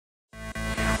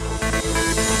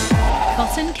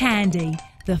Cotton candy,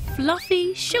 the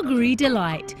fluffy, sugary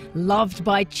delight, loved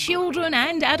by children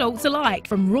and adults alike.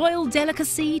 From royal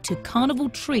delicacy to carnival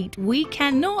treat, we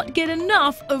cannot get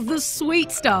enough of the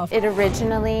sweet stuff. It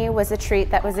originally was a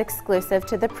treat that was exclusive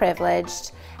to the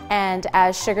privileged, and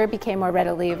as sugar became more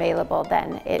readily available,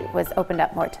 then it was opened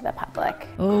up more to the public.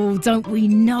 Oh, don't we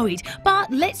know it? But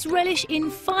let's relish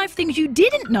in 5 things you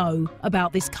didn't know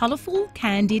about this colourful,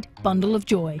 candied bundle of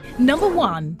joy. Number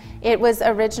 1. It was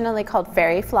originally called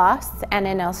Fairy Floss, and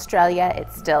in Australia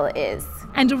it still is.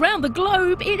 And around the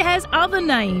globe it has other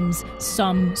names.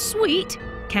 Some sweet,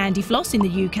 Candy Floss in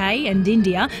the UK and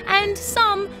India, and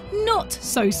some not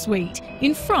so sweet.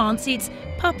 In France it's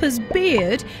Papa's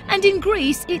beard, and in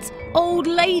Greece it's old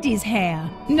lady's hair.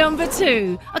 Number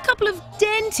 2. A couple of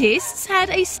dentists had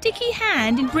a sticky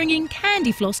hand in bringing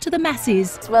candy floss to the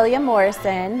masses. William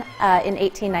Morrison in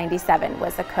 1897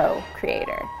 was a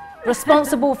co-creator.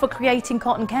 Responsible for creating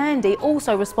cotton candy,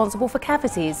 also responsible for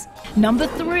cavities. Number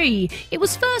 3. It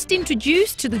was first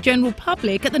introduced to the general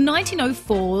public at the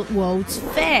 1904 World's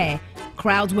Fair.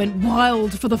 Crowds went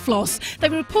wild for the floss. They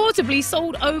reportedly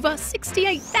sold over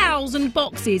 68,000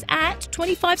 boxes at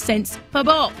 25 cents per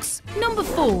box. Number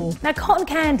 4. Now, cotton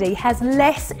candy has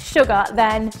less sugar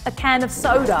than a can of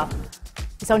soda.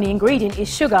 Its only ingredient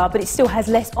is sugar, but it still has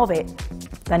less of it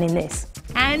than in this.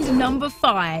 And number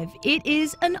 5, it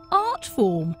is an art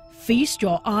form. Feast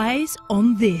your eyes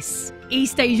on this.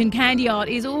 East Asian candy art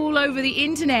is all over the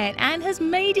internet and has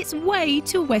made its way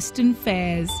to Western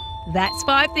fairs. That's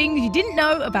 5 things you didn't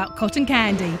know about cotton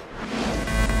candy.